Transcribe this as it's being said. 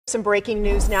Some breaking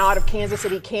news now out of Kansas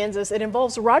City, Kansas. It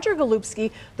involves Roger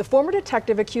Golubski, the former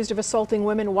detective accused of assaulting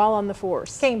women while on the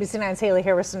force. KMBC 9's Haley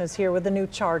Harrison is here with the new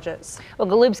charges. Well,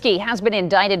 Golubski has been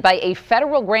indicted by a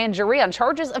federal grand jury on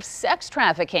charges of sex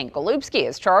trafficking. Golubski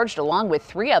is charged along with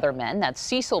three other men. That's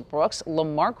Cecil Brooks,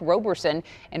 Lamarck Roberson,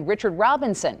 and Richard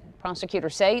Robinson.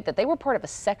 Prosecutors say that they were part of a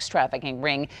sex trafficking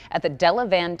ring at the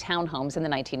Delavan townhomes in the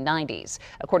 1990s.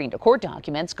 According to court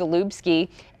documents, Golubski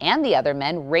and the other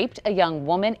men raped a young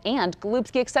woman, and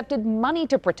Golubski accepted money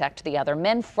to protect the other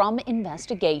men from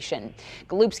investigation.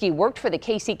 Golubski worked for the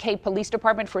KCK Police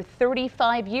Department for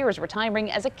 35 years, retiring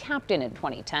as a captain in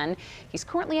 2010. He's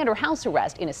currently under house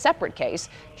arrest in a separate case,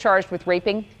 charged with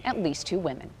raping at least two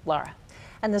women. Laura.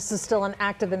 And this is still an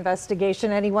active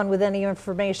investigation. Anyone with any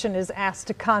information is asked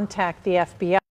to contact the FBI.